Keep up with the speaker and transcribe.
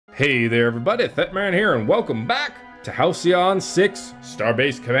Hey there everybody, Thetman here, and welcome back to Halcyon 6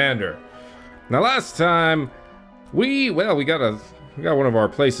 Starbase Commander. Now last time, we got one of our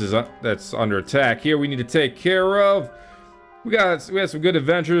places that's under attack here we need to take care of. We had some good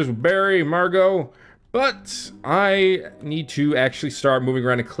adventures with Barry, Margot, but I need to actually start moving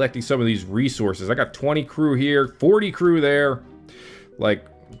around and collecting some of these resources. I got 20 crew here, 40 crew there, like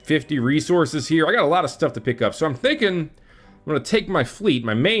 50 resources here. I got a lot of stuff to pick up, so I'm thinking I'm gonna take my fleet,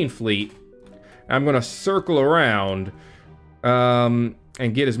 my main fleet, and I'm gonna circle around and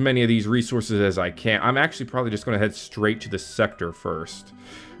get as many of these resources as I can. I'm actually probably just gonna head straight to the sector first.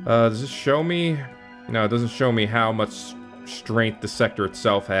 Does this show me? No, it doesn't show me how much strength the sector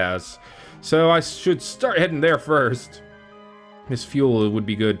itself has. So I should start heading there first. This fuel would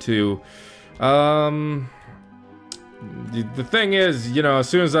be good too. The thing is, you know, as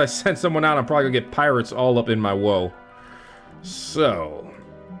soon as I send someone out, I'm probably gonna get pirates all up in my woe. So,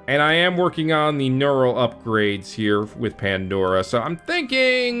 and I am working on the neural upgrades here with Pandora, so I'm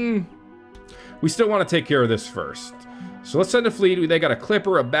thinking we still want to take care of this first. So let's send a fleet. They got a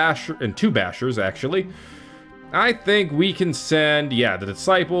Clipper, a Basher, and 2 Bashers, actually. I think we can send, yeah, the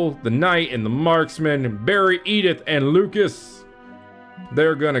Disciple, the Knight, and the Marksman, Barry, Edith, and Lucas.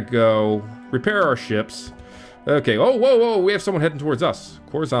 They're gonna go repair our ships. Okay, oh, whoa, we have someone heading towards us.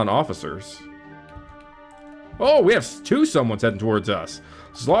 Korzan officers. Oh, we have someone's heading towards us.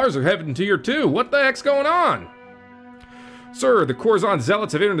 Zlars are heading to here too. What the heck's going on? Sir, the Korzan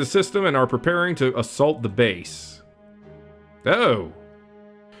zealots have entered the system and are preparing to assault the base. Oh.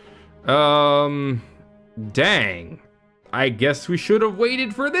 Dang. I guess we should have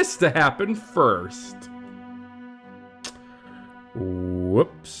waited for this to happen first.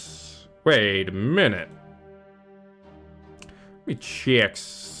 Whoops. Wait a minute. Let me check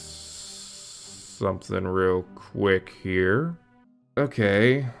something real quick here.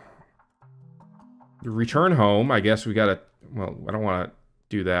 Okay. Return home. I guess we gotta... Well, I don't want to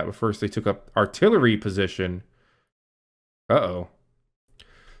do that. But first they took up artillery position. Uh-oh.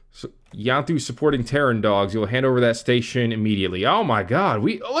 So, Yanthu supporting Terran dogs. You'll hand over that station immediately. Oh my god.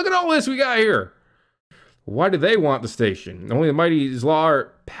 Look at all this we got here. Why do they want the station? Only the mighty Zlar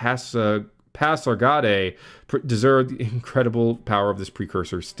Pasargade deserve the incredible power of this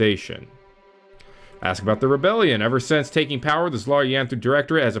precursor station. Ask about the rebellion. Ever since taking power, the Zlar Yanthu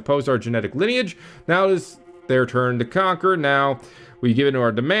Directorate has opposed our genetic lineage. Now it is their turn to conquer. Now, we give in to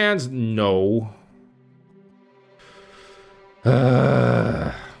our demands? No.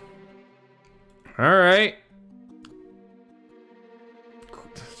 Alright.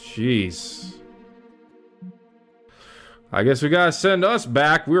 Jeez. I guess we gotta send us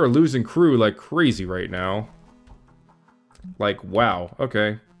back. We are losing crew like crazy right now. Like, wow.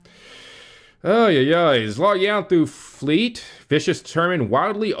 Okay. Oh, yeah. Zlar Yanthu fleet. Vicious, determined,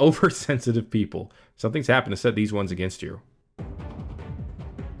 wildly oversensitive people. Something's happened to set these ones against you.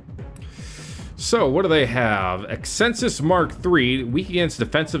 So, what do they have? Exensis Mark III, weak against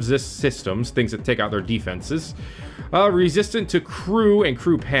defensive systems, things that take out their defenses. Resistant to crew and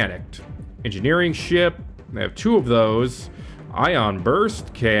crew panicked. Engineering ship, they have 2 of those. Ion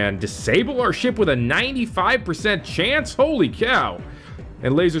Burst can disable our ship with a 95% chance? Holy cow!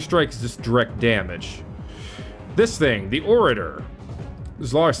 And laser strikes just direct damage. This thing, the Orator.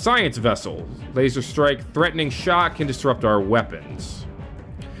 Zlar Science Vessel. Laser strike, threatening shot can disrupt our weapons.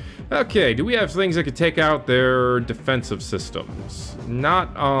 Okay, do we have things that could take out their defensive systems?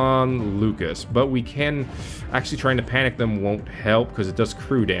 Not on Lucas, but we can... Actually, trying to panic them won't help because it does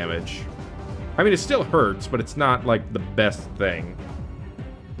crew damage. I mean, it still hurts, but it's not, like, the best thing.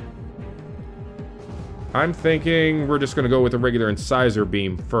 I'm thinking we're just going to go with a regular incisor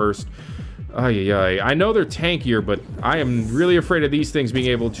beam first. I know they're tankier, but I am really afraid of these things being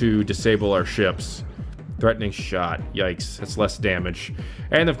able to disable our ships. Threatening shot. Yikes. That's less damage.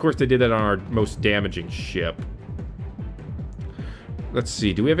 And, of course, they did that on our most damaging ship. Let's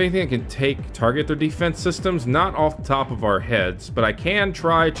see. Do we have anything that can target their defense systems? Not off the top of our heads, but I can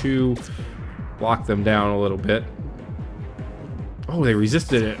try to block them down a little bit. Oh, they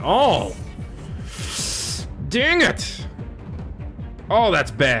resisted it all! Dang it! Oh,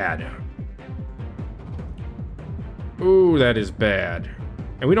 that's bad. Ooh, that is bad.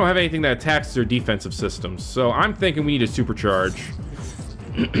 And we don't have anything that attacks their defensive systems, so I'm thinking we need to supercharge.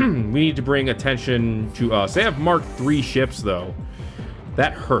 We need to bring attention to us. They have Mark III ships, though.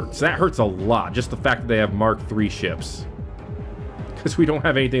 That hurts. That hurts a lot, just the fact that they have Mark III ships. Because we don't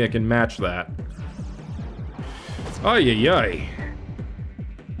have anything that can match that. Ay.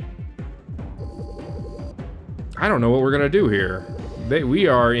 I don't know what we're gonna do here. We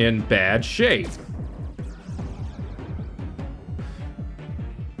are in bad shape.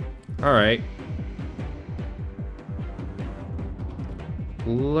 Alright.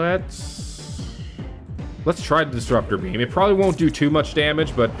 Let's try the disruptor beam. It probably won't do too much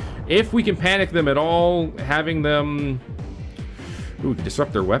damage, but if we can panic them at all, having them... Ooh, we can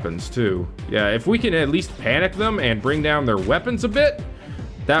disrupt their weapons too. Yeah, if we can at least panic them and bring down their weapons a bit,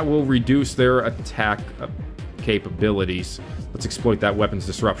 that will reduce their attack capabilities. Let's exploit that weapons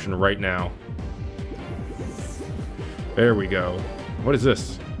disruption right now. There we go. What is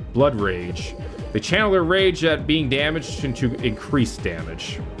this? Blood Rage. They channel their rage at being damaged into increased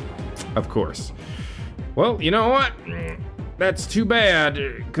damage. Of course. Well, you know what? That's too bad,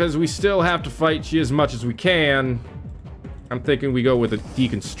 because we still have to fight you as much as we can. I'm thinking we go with a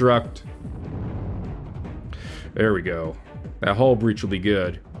deconstruct. There we go. That hull breach will be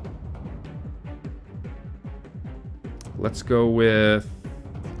good. Let's go with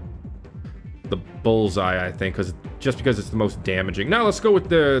the bullseye, I think, just because it's the most damaging. Now let's go with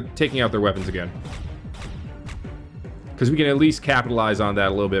the taking out their weapons again, because we can at least capitalize on that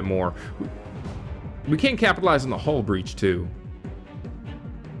a little bit more. We can capitalize on the hull breach too.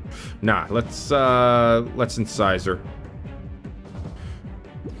 Nah, let's incise her.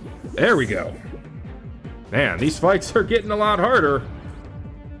 There we go. Man, these fights are getting a lot harder.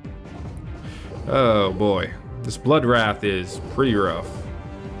 Oh boy, this Blood Wrath is pretty rough.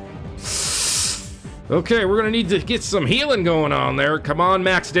 Okay, we're gonna need to get some healing going on there. Come on,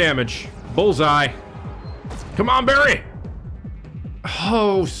 max damage. Bullseye. Come on, Barry.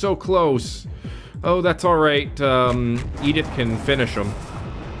 Oh, so close. Oh, that's all right. Edith can finish him.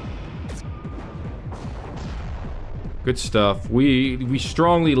 Good stuff. We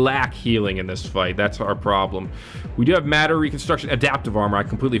strongly lack healing in this fight. That's our problem. We do have matter reconstruction, adaptive armor. I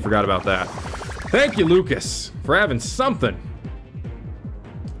completely forgot about that. Thank you, Lucas, for having something.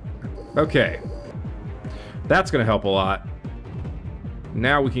 Okay. That's gonna help a lot.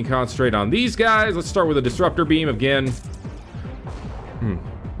 Now we can concentrate on these guys. Let's start with a disruptor beam again.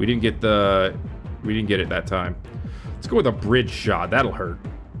 We didn't get it that time. Let's go with a bridge shot. That'll hurt.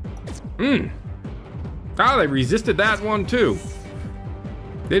 Ah, they resisted that one too.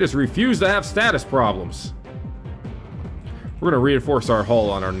 They just refuse to have status problems. We're gonna reinforce our hull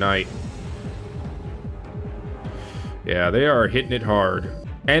on our knight. Yeah, they are hitting it hard.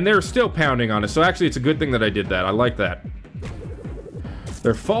 And they're still pounding on us, so actually it's a good thing that I did that. I like that.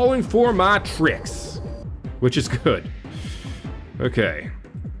 They're falling for my tricks, which is good. Okay.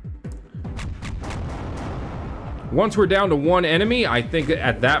 Once we're down to one enemy, I think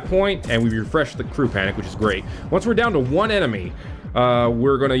at that point, and we refresh the crew panic, which is great. Once we're down to one enemy,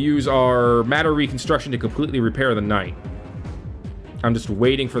 we're gonna use our matter reconstruction to completely repair the knight. I'm just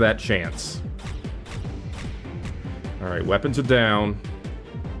waiting for that chance. All right, weapons are down.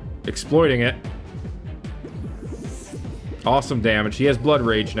 Exploiting it. Awesome damage. He has blood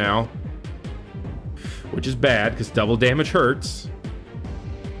rage now, which is bad because double damage hurts.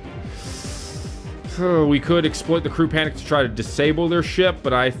 So we could exploit the crew panic to try to disable their ship,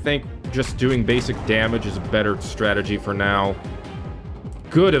 but I think just doing basic damage is a better strategy for now.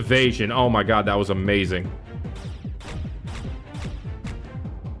 Good evasion. Oh my god, that was amazing.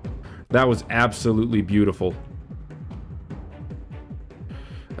 That was absolutely beautiful.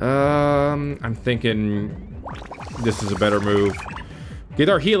 I'm thinking this is a better move. Get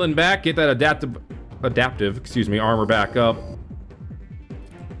our healing back, get that adaptive, excuse me, armor back up.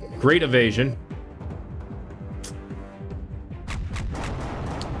 Great evasion.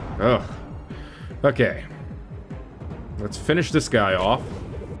 Ugh. Okay. Let's finish this guy off.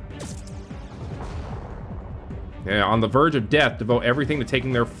 Yeah, on the verge of death, devote everything to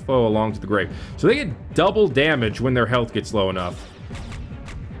taking their foe along to the grave. So they get double damage when their health gets low enough.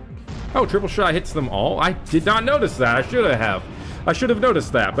 Oh, triple shot hits them all? I did not notice that. I should have. I should have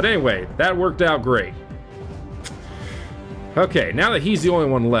noticed that. But anyway, that worked out great. Okay, now that he's the only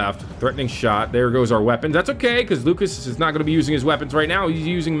one left, threatening shot, there goes our weapons. That's okay, because Lucas is not going to be using his weapons right now. He's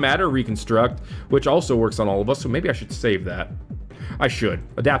using matter reconstruct, which also works on all of us, so maybe I should save that. I should.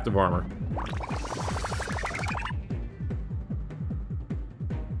 Adaptive armor.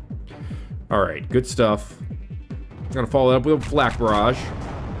 Alright, good stuff. I'm going to follow that up with a flak barrage.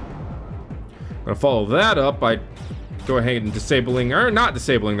 I'm going to follow that up by go ahead and disabling, or not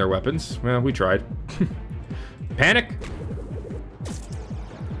disabling their weapons. Well, we tried. Panic.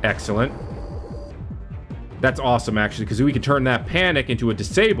 Excellent. That's awesome, actually, because we can turn that panic into a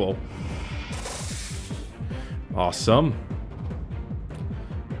disable. Awesome.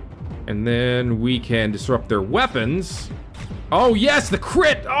 And then we can disrupt their weapons. Oh, yes, the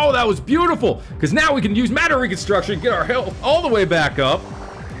crit! Oh, that was beautiful! Because now we can use matter reconstruction and get our health all the way back up.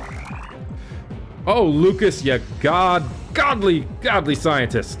 Oh, Lucas, you godly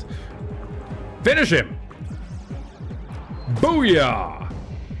scientist. Finish him! Booyah!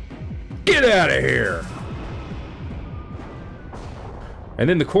 Get out of here! And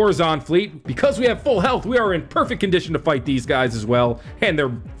then the Korzan fleet, because we have full health, we are in perfect condition to fight these guys as well, and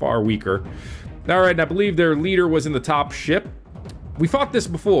they're far weaker. Alright, and I believe their leader was in the top ship. We fought this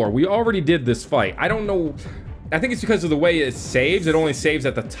before. We already did this fight. I don't know... I think it's because of the way it saves. It only saves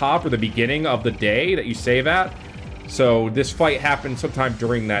at the top or the beginning of the day that you save at. So this fight happened sometime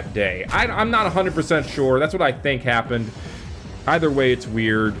during that day. I'm not 100% sure. That's what I think happened. Either way, it's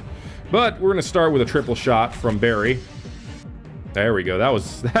weird. But we're going to start with a triple shot from Barry. There we go.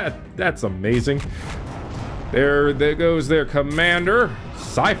 That's amazing. There goes their commander.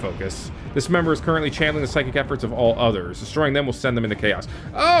 Psy-Focus. This member is currently channeling the psychic efforts of all others. Destroying them will send them into chaos.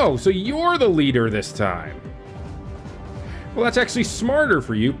 Oh, so you're the leader this time. Well, that's actually smarter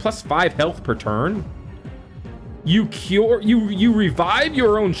for you. Plus 5 health per turn. You revive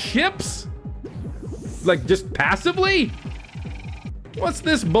your own ships? Like, just passively? What's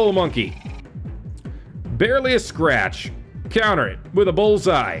this bull monkey? Barely a scratch. Counter it with a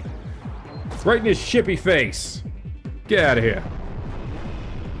bullseye. Right in his shippy face. Get out of here.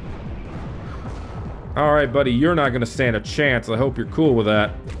 Alright, buddy, you're not gonna stand a chance. I hope you're cool with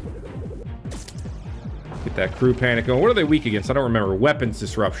that. Get that crew panic going. What are they weak against? I don't remember. Weapons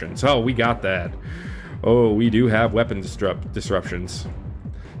disruptions. Oh, we got that. Oh, we do have weapons disruptions.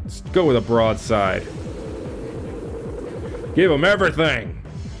 Let's go with a broadside. Give them everything.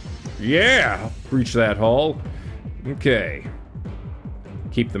 Yeah, breach that hull. Okay.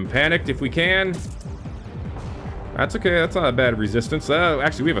 Keep them panicked if we can. That's okay. That's not a bad resistance.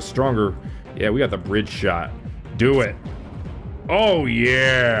 Actually, we have a stronger... Yeah, we got the bridge shot. Do it. Oh,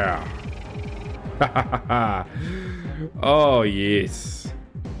 yeah. Oh, yes.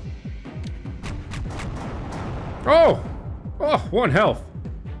 Oh! Oh, 1 health.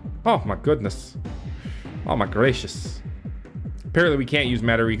 Oh, my goodness. Oh, my gracious. Apparently, we can't use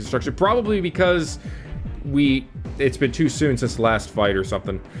matter reconstruction. Probably because it's been too soon since the last fight or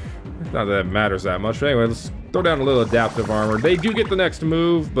something. Not that it matters that much. But anyway, let's throw down a little adaptive armor. They do get the next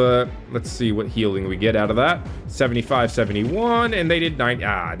move, but let's see what healing we get out of that. 75, 71, and they did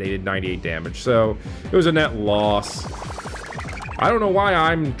 98 damage. So it was a net loss. I don't know why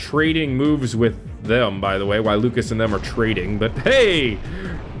I'm trading moves with them, by the way, why Lucas and them are trading, but hey!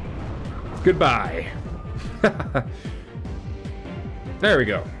 Goodbye. There we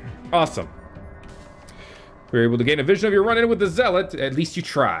go. Awesome. We were able to gain a vision of your run-in with the Zealot. At least you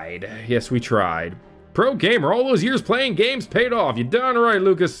tried. Yes, we tried. Pro gamer, all those years playing games paid off. You done right,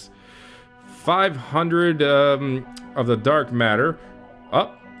 Lucas. 500 of the dark matter.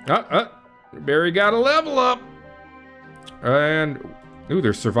 Barry got a level up. And, ooh,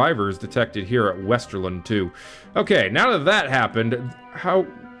 there's survivors detected here at Westerland, too. Okay, now that happened,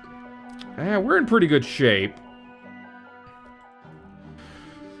 we're in pretty good shape.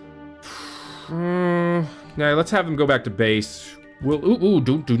 Now, let's have them go back to base.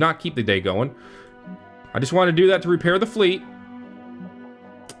 Do not keep the day going. I just want to do that to repair the fleet.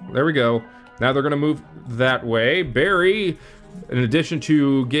 There we go. Now they're going to move that way. Barry, in addition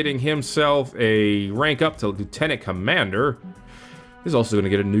to getting himself a rank up to Lieutenant Commander, is also going to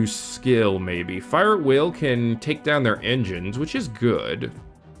get a new skill, maybe. Fire at Will can take down their engines, which is good.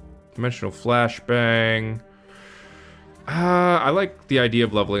 Dimensional Flashbang. I like the idea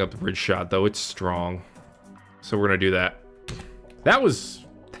of leveling up the bridge shot, though. It's strong. So we're going to do that. That was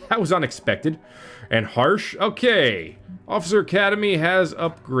unexpected. And harsh. Okay. Officer Academy has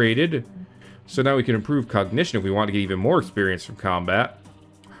upgraded. So now we can improve cognition if we want to get even more experience from combat.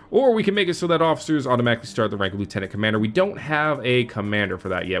 Or we can make it so that officers automatically start the rank of Lieutenant Commander. We don't have a commander for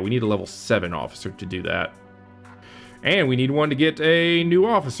that yet. We need a level 7 officer to do that. And we need one to get a new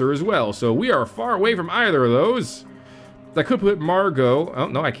officer as well. So we are far away from either of those. I could put Margot... Oh,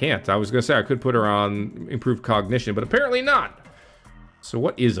 no, I can't. I was going to say I could put her on improved cognition, but apparently not. So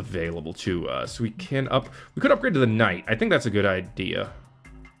what is available to us? We could upgrade to the Knight. I think that's a good idea.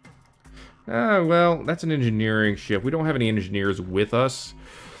 Well, that's an engineering ship. We don't have any engineers with us.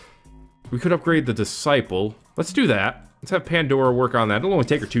 We could upgrade the Disciple. Let's do that. Let's have Pandora work on that. It'll only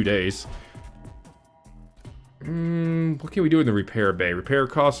take her 2 days. What can we do in the repair bay? Repair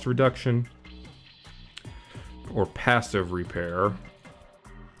cost reduction. Or passive repair. I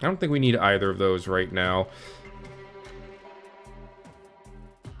don't think we need either of those right now.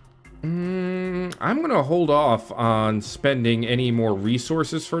 I'm going to hold off on spending any more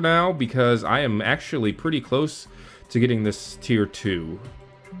resources for now because I am actually pretty close to getting this tier 2.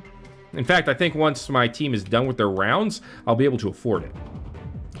 In fact, I think once my team is done with their rounds, I'll be able to afford it.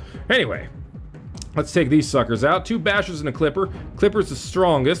 Anyway, Let's take these suckers out. 2 bashers and a clipper. Clipper's the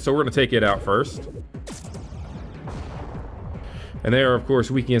strongest, so we're gonna take it out first. And they are, of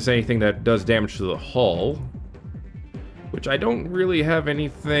course, weak against anything that does damage to the hull. Which I don't really have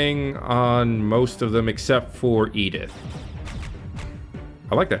anything on most of them except for Edith.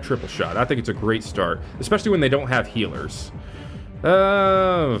 I like that triple shot. I think it's a great start. Especially when they don't have healers.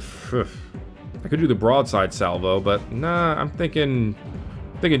 I could do the broadside salvo, but nah, I'm thinking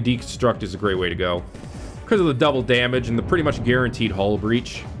deconstruct is a great way to go. Because of the double damage and the pretty much guaranteed hull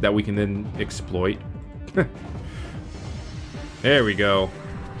breach that we can then exploit. There we go.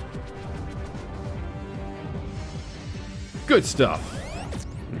 Good stuff.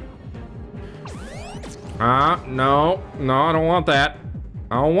 No, I don't want that.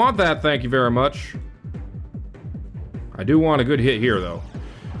 I don't want that, thank you very much. I do want a good hit here, though.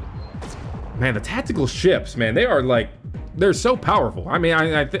 Man, the tactical ships, man, they are like, they're so powerful. I mean,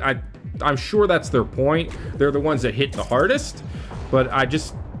 I'm sure that's their point. They're the ones that hit the hardest, but I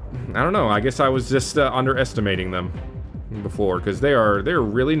don't know. I guess I was just underestimating them before, because they're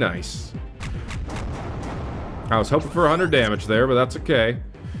really nice. I was hoping for 100 damage there, but that's okay.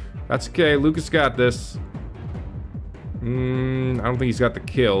 That's okay. Lucas got this. I don't think he's got the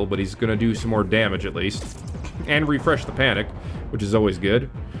kill, but he's gonna do some more damage at least. And refresh the panic, which is always good.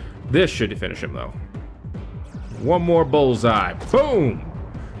 This should finish him, though. One more bullseye. Boom!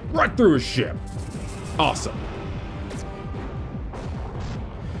 Right through his ship. Awesome.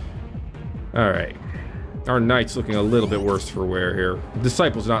 Alright. Our knight's looking a little bit worse for wear here.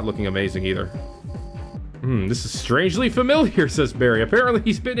 Disciple's not looking amazing either. This is strangely familiar, says Barry. Apparently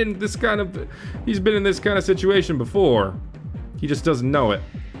he's been in this kind of situation before. He just doesn't know it.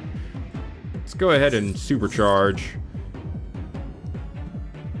 Let's go ahead and supercharge.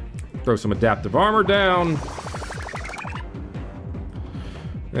 Throw some adaptive armor down.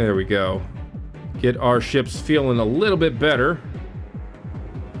 There we go. Get our ships feeling a little bit better.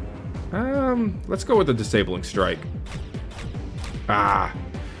 Let's go with the disabling strike.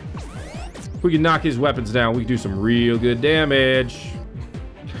 If we can knock his weapons down, we can do some real good damage.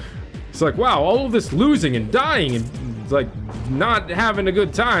 It's like, wow, all of this losing and dying and like not having a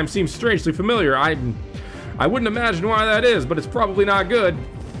good time seems strangely familiar. I wouldn't imagine why that is, but it's probably not good.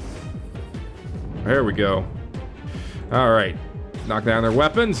 There we go. All right, knock down their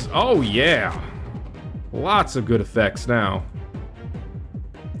weapons. Oh yeah, lots of good effects now.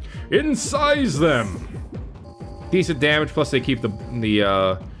 Incise them. Decent damage, plus they keep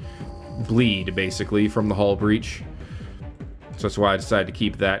the bleed basically from the hull breach. So that's why I decided to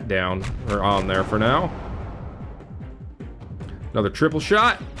keep that down or on there for now. Another triple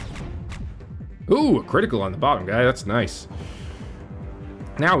shot. Ooh, a critical on the bottom guy. That's nice.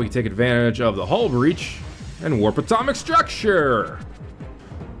 Now we can take advantage of the hull breach and warp atomic structure.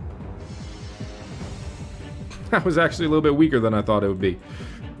 That was actually a little bit weaker than I thought it would be.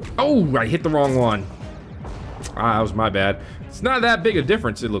 Oh, I hit the wrong one. That was my bad. It's not that big a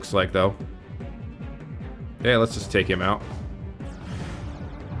difference, it looks like, though. Yeah, let's just take him out.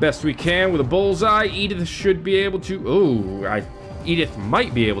 Best we can with a bullseye. Edith should be able to... Ooh, Edith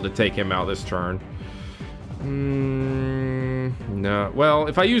might be able to take him out this turn. No. Well,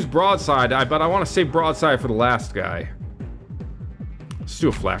 if I use broadside, but I want to save broadside for the last guy. Let's do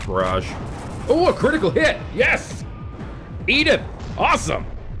a flat barrage. Oh, a critical hit! Yes! Edith! Awesome!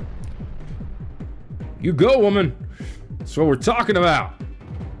 You go, woman! That's what we're talking about.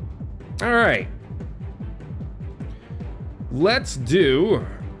 Alright. Let's do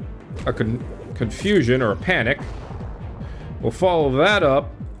a confusion or a panic. We'll follow that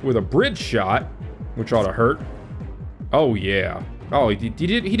up with a bridge shot, which ought to hurt. Oh, yeah. Oh, he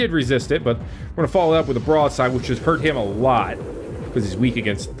did resist it, but we're going to follow that up with a broadside, which has hurt him a lot because he's weak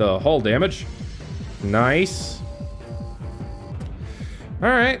against the hull damage. Nice.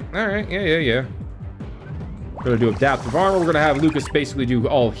 Alright, yeah. We're gonna do adaptive armor. We're gonna have Lucas basically do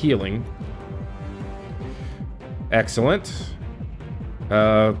all healing. Excellent. You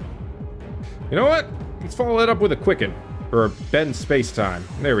know what? Let's follow that up with a quicken. Or a bend space-time.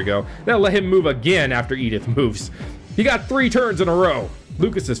 There we go. That'll let him move again after Edith moves. He got 3 turns in a row.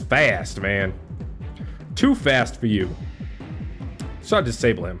 Lucas is fast, man. Too fast for you. So I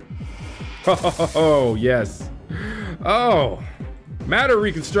disable him. Oh, yes. Oh. Matter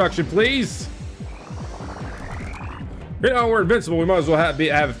reconstruction, please. You know, we're invincible. We might as well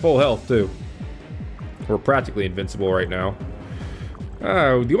have full health, too. We're practically invincible right now.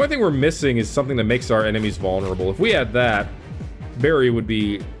 The only thing we're missing is something that makes our enemies vulnerable. If we had that, Barry would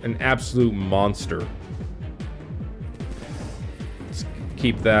be an absolute monster. Let's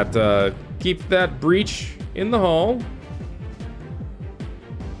keep that breach in the hull.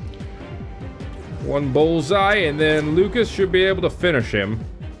 1 bullseye, and then Lucas should be able to finish him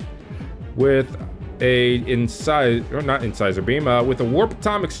with a not incisor beam, with a warp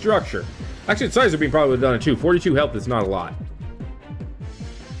atomic structure. Actually, incisor beam probably would have done it too. 42 health is not a lot.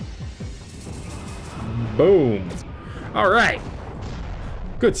 Boom. All right.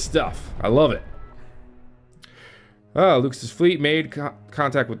 Good stuff. I love it. Lucas's fleet made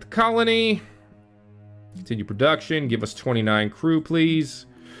contact with the colony. Continue production. Give us 29 crew, please.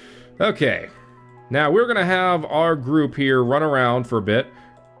 Okay. Now we're gonna have our group here run around for a bit.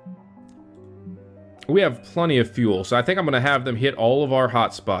 We have plenty of fuel, so I think I'm gonna have them hit all of our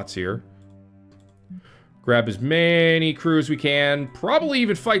hot spots here. Grab as many crew as we can. Probably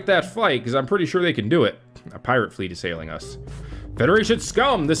even fight that fight, because I'm pretty sure they can do it. A pirate fleet is hailing us. Federation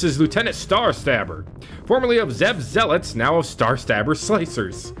scum, this is Lieutenant Starstabber. Formerly of Zeb Zealots, now of Starstabber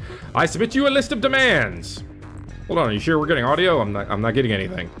Slicers. I submit you a list of demands. Hold on, are you sure we're getting audio? I'm not getting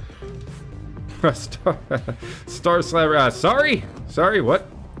anything. Starstabber, sorry, what?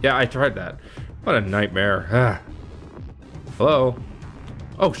 Yeah, I tried that. What a nightmare. Hello?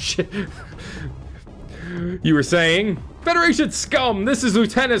 Oh, shit. You were saying? Federation scum, this is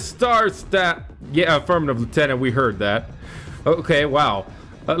Lieutenant Starstabber. Yeah, affirmative, Lieutenant, we heard that. Okay, wow.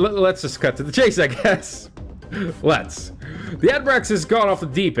 Let's just cut to the chase, I guess. Let's. The Admirax has gone off the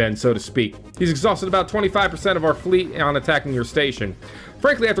deep end, so to speak. He's exhausted about 25% of our fleet on attacking your station.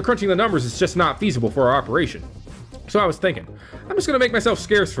 Frankly, after crunching the numbers, it's just not feasible for our operation. So I was thinking, I'm just going to make myself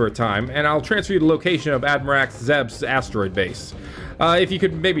scarce for a time, and I'll transfer you to the location of Admirax Zeb's asteroid base. If you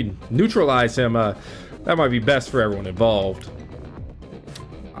could maybe neutralize him, that might be best for everyone involved.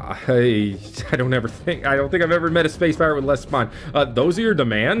 I don't think I've ever met a space pirate with less spine. Those are your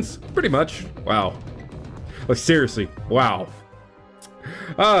demands? Pretty much. Wow. Like, seriously. Wow.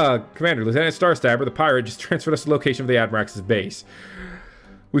 Commander, Lieutenant Starstabber, the pirate, just transferred us to the location of the Admirax's base.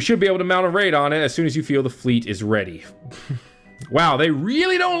 We should be able to mount a raid on it as soon as you feel the fleet is ready. Wow, they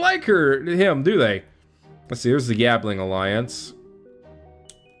really don't like him, do they? Let's see, there's the Yabbling Alliance.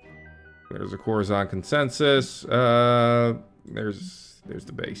 There's a Korzan consensus. There's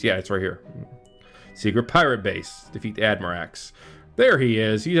the base. Yeah, it's right here. Secret pirate base. Defeat the Admirax. There he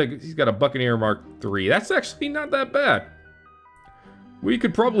is. He's got a Buccaneer Mark III. That's actually not that bad. We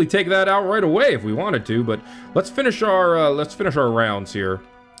could probably take that out right away if we wanted to, but let's finish our rounds here.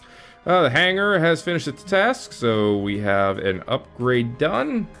 The hangar has finished its task, so we have an upgrade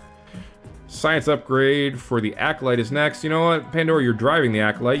done. Science upgrade for the Acolyte is next. You know what, Pandora, you're driving the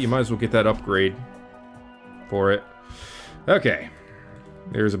Acolyte. You might as well get that upgrade for it. Okay.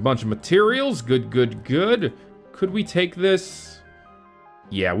 There's a bunch of materials. Good, good, good. Could we take this?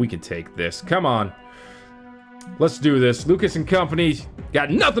 Yeah, we could take this. Come on. Let's do this. Lucas and company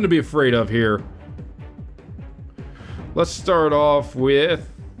got nothing to be afraid of here. Let's start off with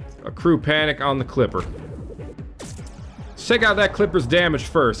a crew panic on the Clipper. Let's check out that Clipper's damage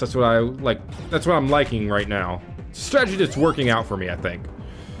first. That's what I like. That's what I'm liking right now. It's a strategy that's working out for me, I think.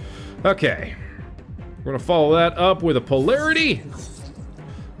 Okay. We're gonna follow that up with a polarity.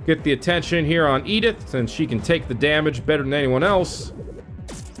 Get the attention here on Edith, since she can take the damage better than anyone else.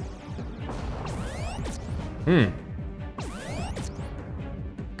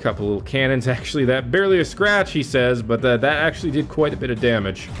 Couple little cannons, actually. That barely a scratch, he says, but that actually did quite a bit of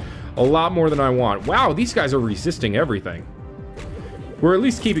damage. A lot more than I want. Wow, these guys are resisting everything. We're at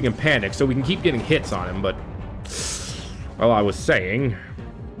least keeping him panicked, so we can keep getting hits on him, but... Well, I was saying...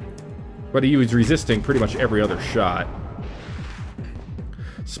 But he was resisting pretty much every other shot.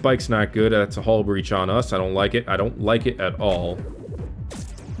 Spike's not good. That's a hull breach on us. I don't like it. I don't like it at all.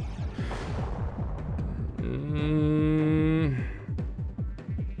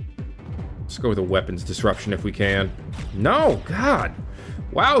 Let's go with a weapons disruption if we can. No, God.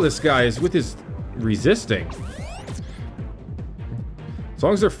 Wow, this guy is with his resisting. As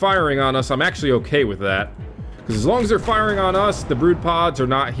long as they're firing on us, I'm actually okay with that. Because as long as they're firing on us, the brood pods are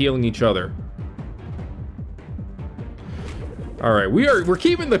not healing each other. Alright, we're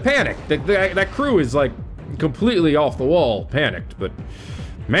keeping the panic. That crew is like completely off the wall panicked, but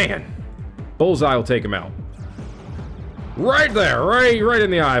man, Bullseye will take him out. Right there, right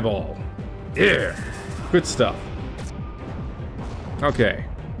in the eyeball. Yeah, good stuff. Okay.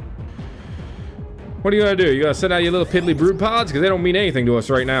 What are you gonna do? You gonna send out your little piddly brood pods? Because they don't mean anything to us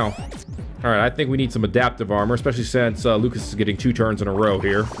right now. Alright, I think we need some adaptive armor, especially since Lucas is getting 2 turns in a row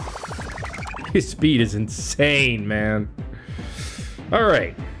here. His speed is insane, man.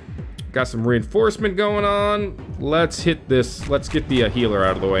 Alright. Got some reinforcement going on. Let's hit this. Let's get the healer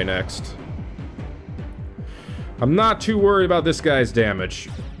out of the way next. I'm not too worried about this guy's damage.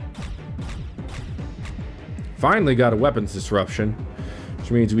 Finally got a weapons disruption.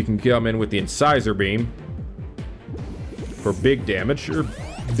 which means we can come in with the incisor beam for big damage, or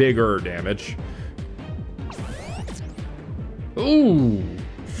bigger damage. Ooh!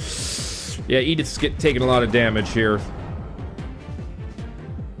 Yeah, Edith's taking a lot of damage here.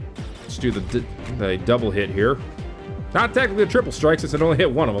 Let's do the double hit here. Not technically a triple strike since it only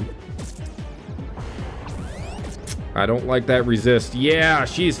hit one of them. I don't like that resist. Yeah,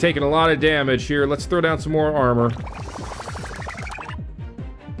 she's taking a lot of damage here. Let's throw down some more armor.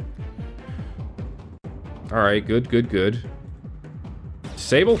 Alright, good, good, good.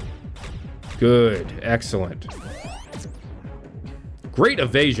 Sable? Good, excellent. Great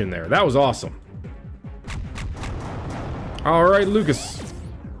evasion there. That was awesome. Alright, Lucas.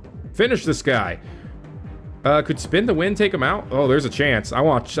 Finish this guy. Could Spin the Wind take him out? Oh, there's a chance. I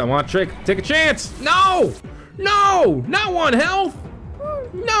want to take a chance. No! No! Not 1 health!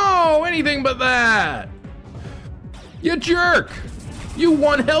 No! Anything but that! You jerk! You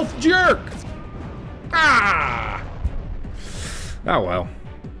 1 health jerk! Ah! Oh well.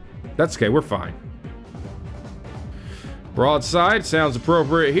 That's okay, we're fine. Broadside sounds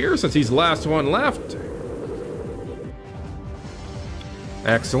appropriate here since he's the last one left.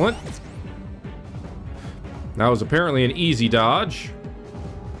 Excellent. That was apparently an easy dodge.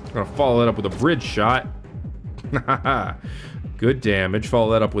 I'm gonna follow that up with a bridge shot. Good damage.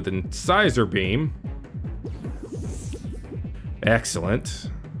 Follow that up with an incisor beam. Excellent.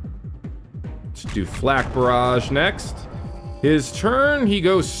 Let's do flak barrage next. His turn, he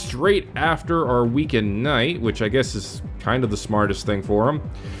goes straight after our weakened knight, which I guess is kind of the smartest thing for him.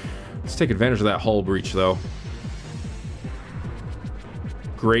 Let's take advantage of that hull breach, though.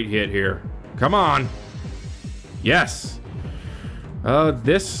 Great hit here. Come on. Yes.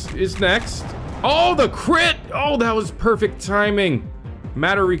 This is next. Oh, the crit! Oh, that was perfect timing.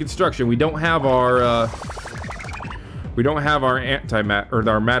 Matter reconstruction. We don't have our anti-matter or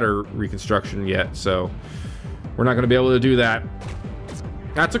our matter reconstruction yet, so we're not going to be able to do that.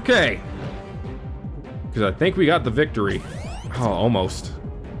 That's okay, because I think we got the victory. Oh, almost.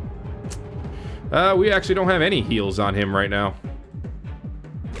 We actually don't have any heals on him right now.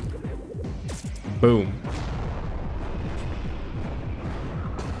 Boom.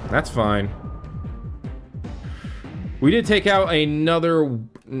 That's fine. We did take out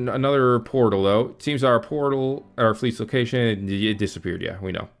another portal, though. It seems our fleet's location, it disappeared. Yeah,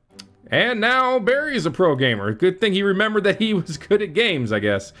 we know. And now Barry is a pro gamer. Good thing he remembered that he was good at games, I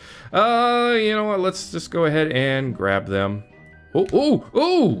guess. You know what? Let's just go ahead and grab them.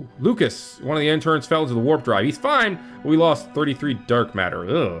 Oh! Lucas, one of the interns fell into the warp drive. He's fine, but we lost 33 dark matter.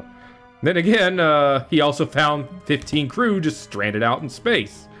 Ugh. Then again, he also found 15 crew just stranded out in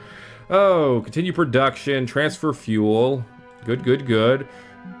space. Oh, continue production, transfer fuel. Good, good, good.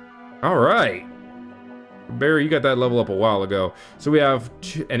 All right. Barry, you got that level up a while ago. So we have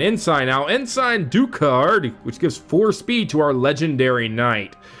an ensign now. Ensign Ducard, which gives 4 speed to our legendary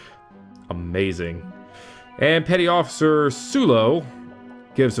knight. Amazing. And Petty Officer Sulo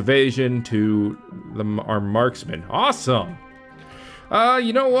gives evasion to our marksman. Awesome.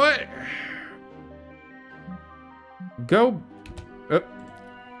 You know what? Go...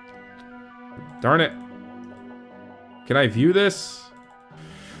 Darn it. Can I view this?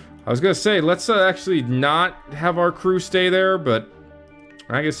 I was gonna say, let's actually not have our crew stay there, but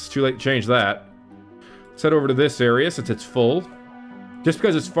I guess it's too late to change that. Let's head over to this area since it's full. Just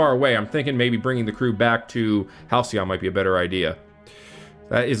because it's far away, I'm thinking maybe bringing the crew back to Halcyon might be a better idea.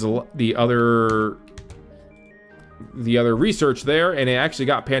 That is the other research there, and it actually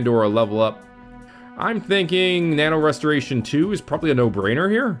got Pandora level up. I'm thinking Nano Restoration 2 is probably a no-brainer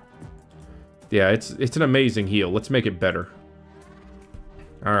here. Yeah, it's an amazing heal. Let's make it better.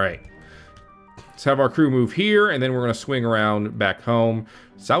 Alright. Let's have our crew move here, and then we're going to swing around back home.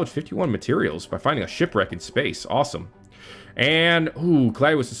 Salvage 51 materials by finding a shipwreck in space. Awesome. And, ooh,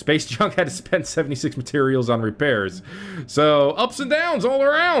 Clyde with the space junk had to spend 76 materials on repairs. So, ups and downs all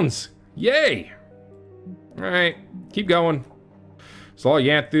around. Yay! Alright, keep going. So all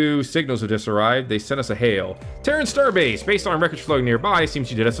Yanthu signals have just arrived. They sent us a hail. Terran Starbase, based on wreckage floating nearby, seems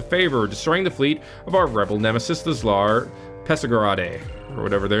you did us a favor, destroying the fleet of our rebel nemesis, the Zlar Pesagorade, or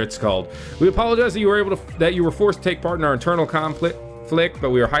whatever it's called. We apologize that you were forced to take part in our internal conflict, but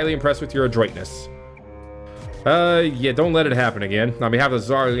we are highly impressed with your adroitness. Yeah, don't let it happen again. On behalf of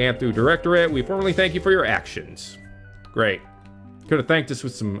the Zlar Yanthu Directorate, we formally thank you for your actions. Great. Could have thanked us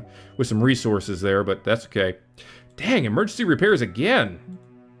with some resources there, but that's okay. Dang, emergency repairs again.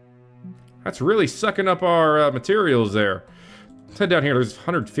 That's really sucking up our materials there. Let's head down here. There's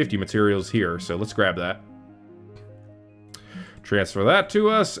 150 materials here, so let's grab that. Transfer that to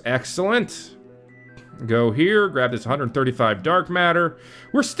us. Excellent. Go here, grab this 135 dark matter.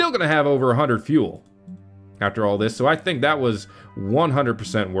 We're still going to have over 100 fuel after all this, so I think that was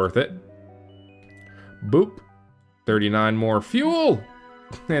 100% worth it. Boop. 39 more fuel.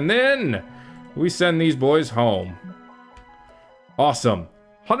 And then we send these boys home. Awesome.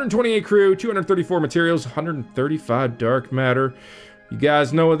 128 crew, 234 materials, 135 dark matter. You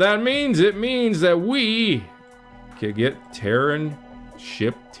guys know what that means? It means that we can get Terran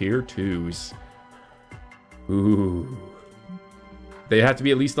ship tier 2s. Ooh. They have to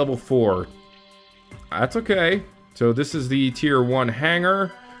be at least level 4. That's okay. So this is the tier 1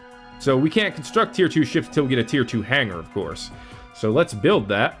 hangar. So we can't construct tier 2 ships until we get a tier 2 hangar, of course. So let's build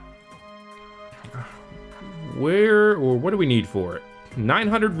that. Where, or what do we need for it?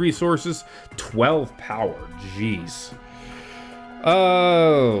 900 resources, 12 power. Jeez.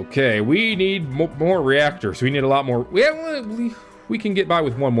 Okay, we need more reactors. We need a lot more. We can get by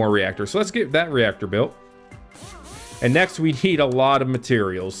with one more reactor. So let's get that reactor built. And next we need a lot of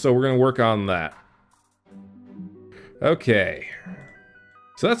materials. So we're going to work on that. Okay.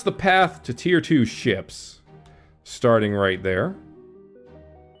 So that's the path to tier 2 ships. Starting right there.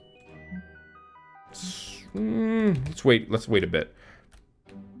 Let's wait a bit.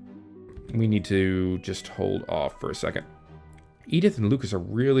 We need to just hold off for a second. Edith and Lucas are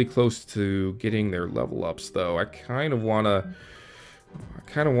really close to getting their level ups, though. I kind of want to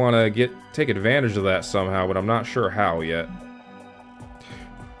take advantage of that somehow, but I'm not sure how yet.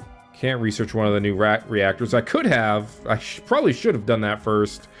 Can't research one of the new reactors. I could have. I probably should have done that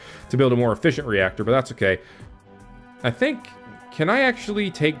first to build a more efficient reactor, but that's okay. I think, can I actually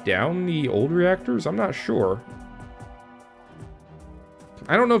take down the old reactors? I'm not sure.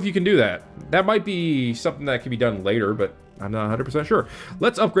 I don't know if you can do that. That might be something that can be done later, but I'm not 100% sure.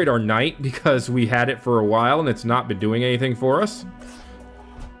 Let's upgrade our knight because we had it for a while and it's not been doing anything for us.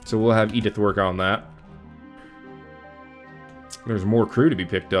 So we'll have Edith work on that. There's more crew to be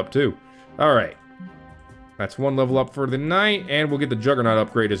picked up too. All right. That's one level up for the knight, and we'll get the Juggernaut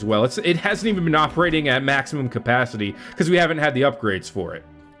upgrade as well. It hasn't even been operating at maximum capacity because we haven't had the upgrades for it.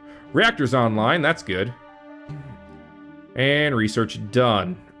 Reactor's online, that's good. And research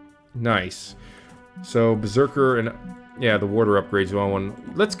done. Nice. So Berserker and yeah, the water upgrade's one.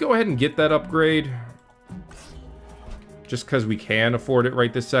 Let's go ahead and get that upgrade. Just because we can afford it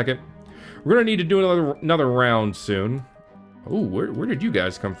right this second. We're gonna need to do another round soon. Oh, where did you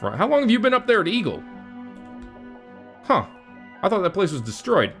guys come from? How long have you been up there at Eagle? Huh. I thought that place was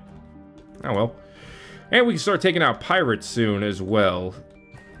destroyed. Oh well. And we can start taking out pirates soon as well.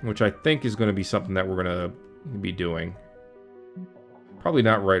 Which I think is going to be something that we're going to be doing. Probably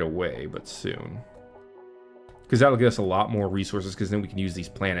not right away, but soon. Because that'll get us a lot more resources, because then we can use these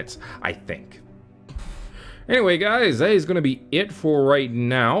planets, I think. Anyway, guys, that is going to be it for right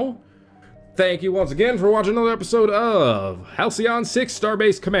now. Thank you once again for watching another episode of Halcyon 6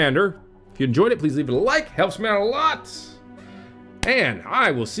 Starbase Commander. If you enjoyed it, please leave it a like. Helps me out a lot. And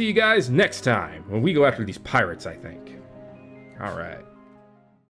I will see you guys next time when we go after these pirates, I think. All right.